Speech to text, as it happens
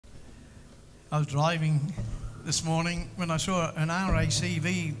I was driving this morning when I saw an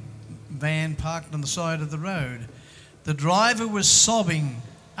RACV van parked on the side of the road. The driver was sobbing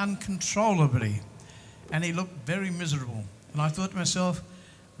uncontrollably and he looked very miserable. And I thought to myself,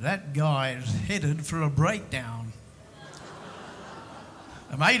 that guy is headed for a breakdown.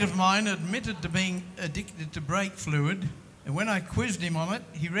 A mate of mine admitted to being addicted to brake fluid, and when I quizzed him on it,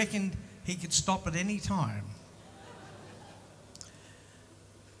 he reckoned he could stop at any time.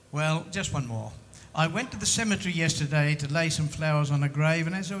 Well, just one more. I went to the cemetery yesterday to lay some flowers on a grave,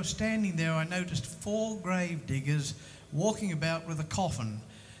 and as I was standing there, I noticed 4 grave diggers walking about with a coffin.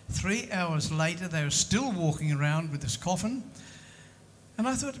 3 hours later, they were still walking around with this coffin, and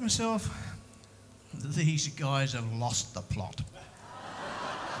I thought to myself, these guys have lost the plot.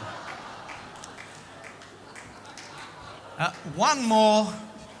 One more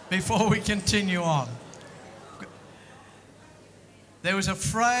before we continue on. There was a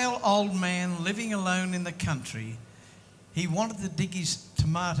frail old man living alone in the country. He wanted to dig his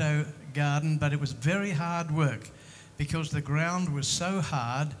tomato garden, but it was very hard work because the ground was so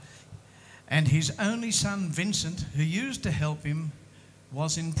hard, and his only son, Vincent, who used to help him,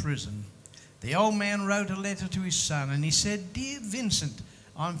 was in prison. The old man wrote a letter to his son, and he said, "Dear Vincent,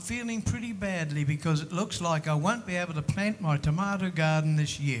 I'm feeling pretty badly because it looks like I won't be able to plant my tomato garden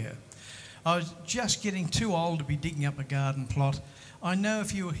this year. I was just getting too old to be digging up a garden plot. I know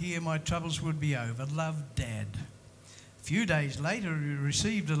if you were here, my troubles would be over. Love, Dad." A few days later, he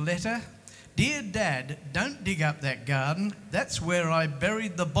received a letter. "Dear Dad, don't dig up that garden. That's where I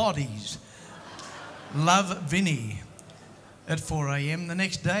buried the bodies. Love, Vinny." At 4 a.m. the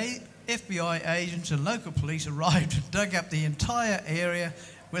next day, FBI agents and local police arrived and dug up the entire area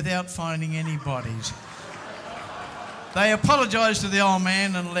without finding any bodies. They apologised to the old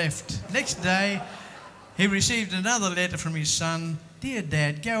man and left. Next day, he received another letter from his son. "Dear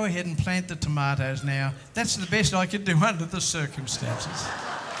Dad, go ahead and plant the tomatoes now. That's the best I could do under the circumstances."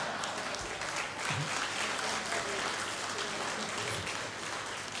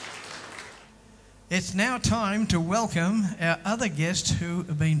 It's now time to welcome our other guests who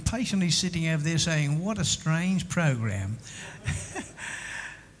have been patiently sitting over there saying, "What a strange program."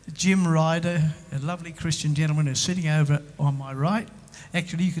 Jim Ryder, a lovely Christian gentleman who's sitting over on my right.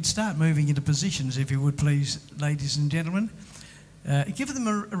 Actually, you could start moving into positions if you would please, ladies and gentlemen. Give them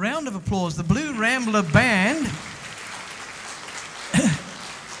a round of applause. The Blue Rambler Band.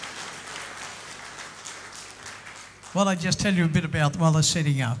 Well, I just tell you a bit about while they're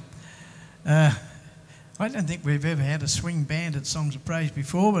setting up. I don't think we've ever had a swing band at Songs of Praise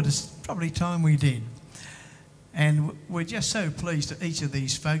before, but it's probably time we did. And we're just so pleased that each of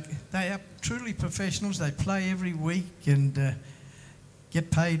these folk, they are truly professionals. They play every week and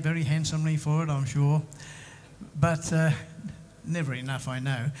get paid very handsomely for it, I'm sure. But never enough, I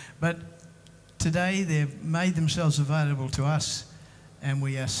know. But today they've made themselves available to us, and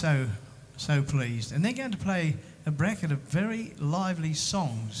we are so pleased. And they're going to play a bracket of very lively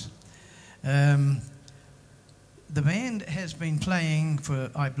songs. The band has been playing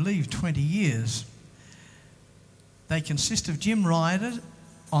for, I believe, 20 years. They consist of Jim Ryder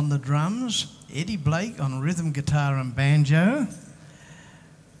on the drums, Eddie Blake on rhythm guitar and banjo,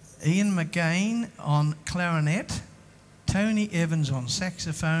 Ian McGain on clarinet, Tony Evans on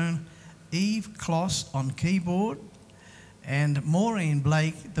saxophone, Eve Kloss on keyboard, and Maureen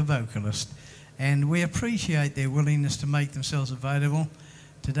Blake, the vocalist. And we appreciate their willingness to make themselves available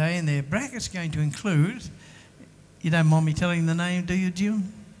today. And their bracket's going to include, you don't mind me telling the name, do you,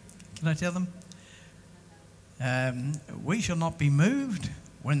 Jim? Can I tell them? "We Shall Not Be Moved,"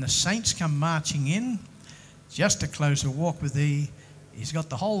 "When the Saints Come Marching In," "Just a Closer Walk with Thee," "He's Got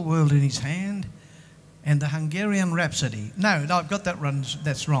the Whole World in His Hand," and "The Hungarian Rhapsody." No, I've got that wrong.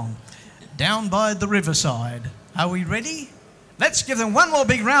 That's wrong. "Down by the Riverside." Are we ready? Let's give them one more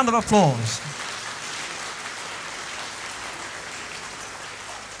big round of applause.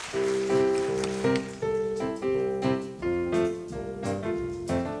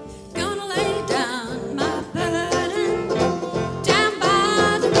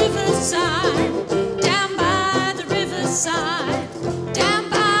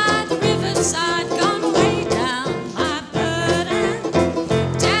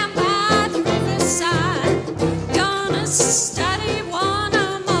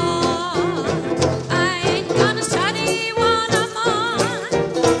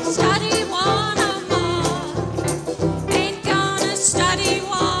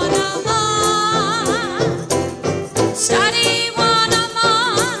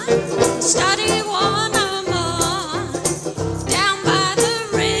 Study one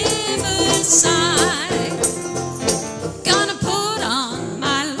Riverside. Gonna put on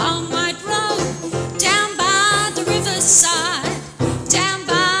my long white robe,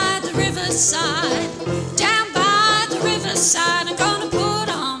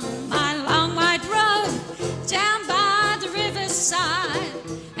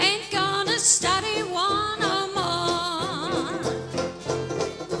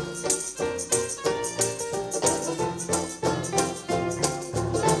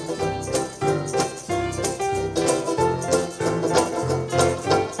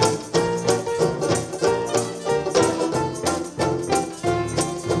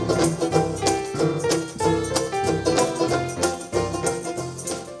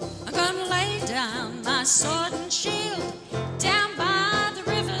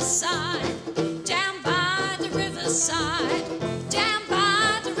 Riverside.